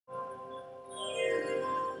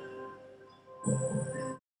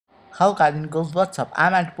Hello guys and girls, what's up?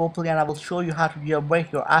 I'm Antipopoli and I will show you how to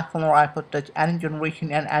jailbreak your iPhone or iPod Touch any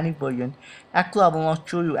generation and any version. Actually, I will not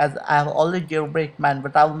show you as I have already jailbreaked mine,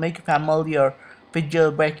 but I will make you familiar with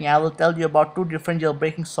jailbreaking. I will tell you about two different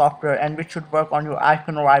jailbreaking software and which should work on your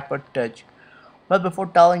iPhone or iPod Touch. Well, before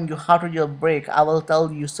telling you how to jailbreak, I will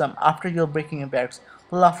tell you some after jailbreaking effects.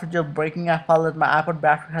 Well, after jailbreaking, I found that my iPod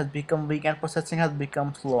battery has become weak and processing has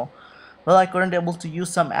become slow. Well, I couldn't able to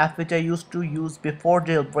use some apps which I used to use before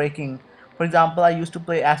jailbreaking. For example, I used to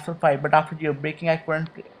play Asphalt 5, but after jailbreaking, I couldn't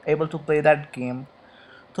able to play that game.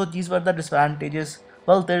 So these were the disadvantages.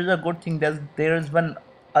 Well, there is a good thing that there is one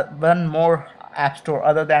more app store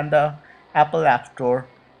other than the Apple App Store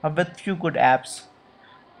with few good apps.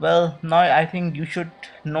 Well, now I think you should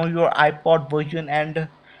know your iPod version and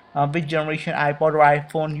which generation iPod or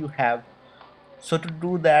iPhone you have. So to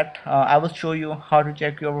do that, I will show you how to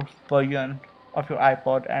check your version of your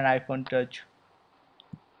iPod and iPhone Touch.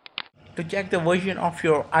 To check the version of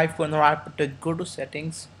your iPhone or iPod Touch, go to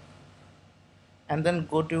settings and then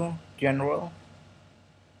go to general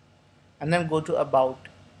and then go to about.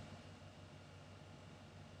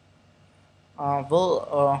 Uh,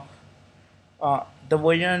 well, the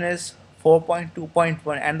version is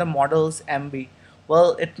 4.2.1 and the model is MB.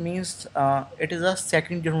 Well, it means it is a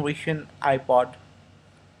second generation iPod.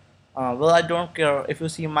 Well, I don't care if you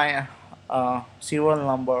see my serial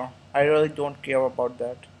number. I really don't care about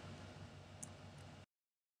that.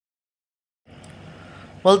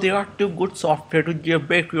 Well, there are two good software to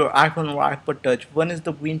jailbreak your iPhone or iPod Touch. One is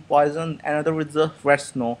the Green Poison, another is the Red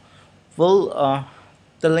Snow. Well,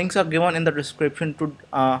 the links are given in the description to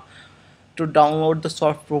download the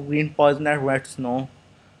software Green Poison and Red Snow.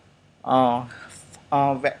 Uh,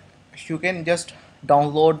 you can just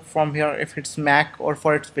download from here if it's Mac or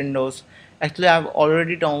for its Windows. Actually, I've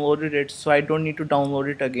already downloaded it, so I don't need to download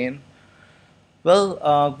it again.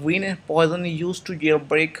 Well, Green and Poison is used to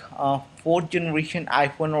jailbreak fourth generation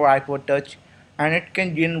iPhone or iPod Touch, and it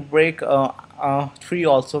can jailbreak 3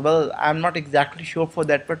 also. Well, I'm not exactly sure for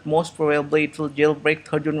that, but most probably it will jailbreak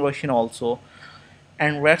third generation also.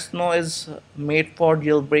 And Red Snow is made for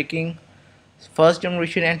jailbreaking first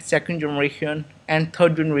generation and second generation and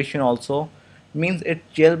third generation also. Means it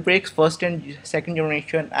jailbreaks first and second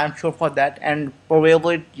generation. I'm sure for that, and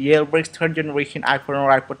probably it jailbreaks third generation iPhone or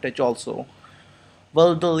iPod Touch also.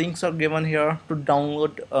 Well, the links are given here to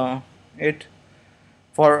download it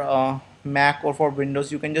for Mac or for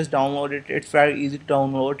Windows. You can just download it. It's very easy to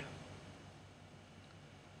download.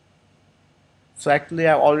 So actually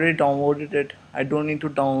I've already downloaded it. I don't need to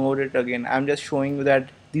download it again. I'm just showing you that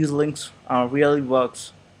these links really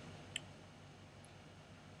works.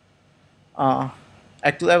 uh,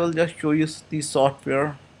 Actually I will just show you the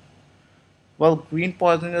software. Well, Green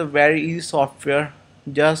Poison is a very easy software.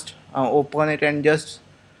 Just open it and just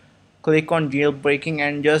click on jailbreaking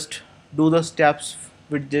and just do the steps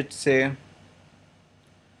which it say.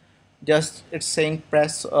 Just it's saying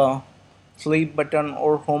press sleep button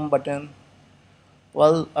or home button.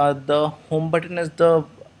 Well, the home button is the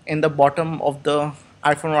in the bottom of the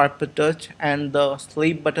iPhone or iPod Touch, and the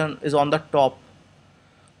sleep button is on the top.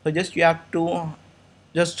 So just you have to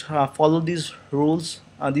just follow these rules,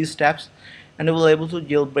 these steps, and you will able to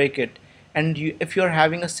jailbreak it. And if you are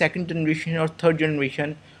having a second generation or third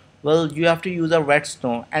generation, well, you have to use a Red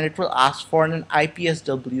Snow, and it will ask for an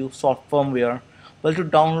IPSW soft firmware. Well, to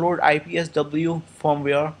download IPSW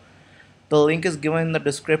firmware, the link is given in the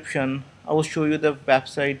description. I will show you the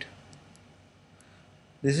website.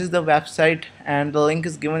 This is the website, and the link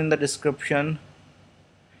is given in the description.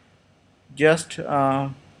 Just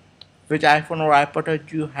which iPhone or iPod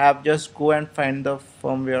Touch you have, just go and find the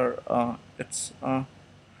firmware. It's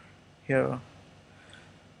here.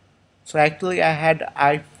 So actually I had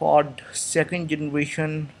iPod second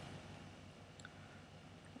generation.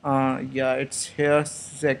 Yeah, it's here,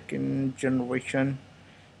 second generation,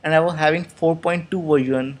 and I was having 4.2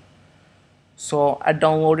 version. So I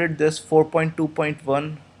downloaded this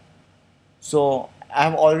 4.2.1. So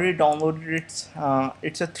I've already downloaded it.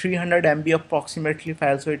 It's a 300 MB approximately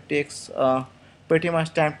file, so it takes pretty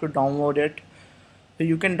much time to download it. So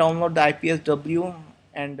you can download the IPSW,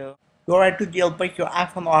 and you're ready to jailbreak your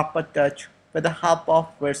iPhone or iPod Touch with the help of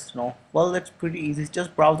Red Snow. Well, it's pretty easy.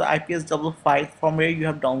 Just browse the IPSW file from where you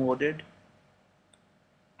have downloaded.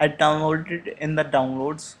 I downloaded it in the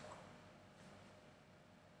downloads.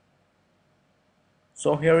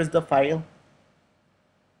 So here is the file.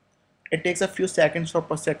 It takes a few seconds for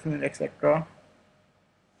processing, etc.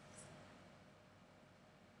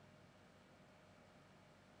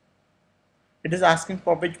 It is asking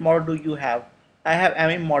for which model do you have. I have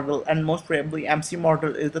ME model and most probably MC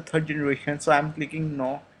model is the third generation, so I'm clicking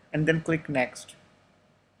no and then click next.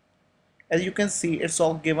 As you can see, it's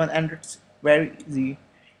all given and it's very easy.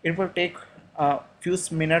 It will take a few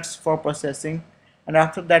minutes for processing, and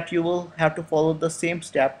after that you will have to follow the same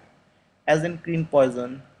step as in clean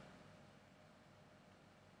poison.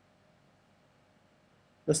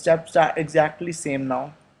 The steps are exactly same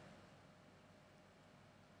now.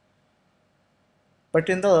 But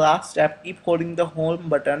in the last step, keep holding the home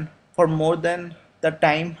button for more than the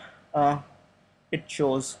time uh, it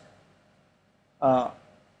shows. Uh,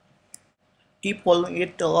 Keep holding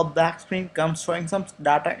it till a black screen comes showing some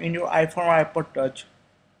data in your iPhone or iPod Touch.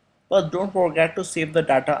 But don't forget to save the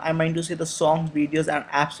data. I mean to say the songs, videos, and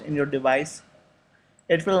apps in your device.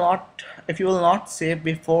 It will not. If you will not save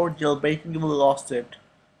before jailbreaking, you will lost it.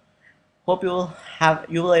 Hope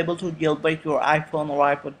you will able to jailbreak your iPhone or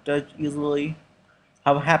iPod Touch easily.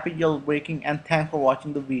 Have a happy jailbreaking and thanks for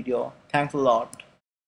watching the video. Thanks a lot.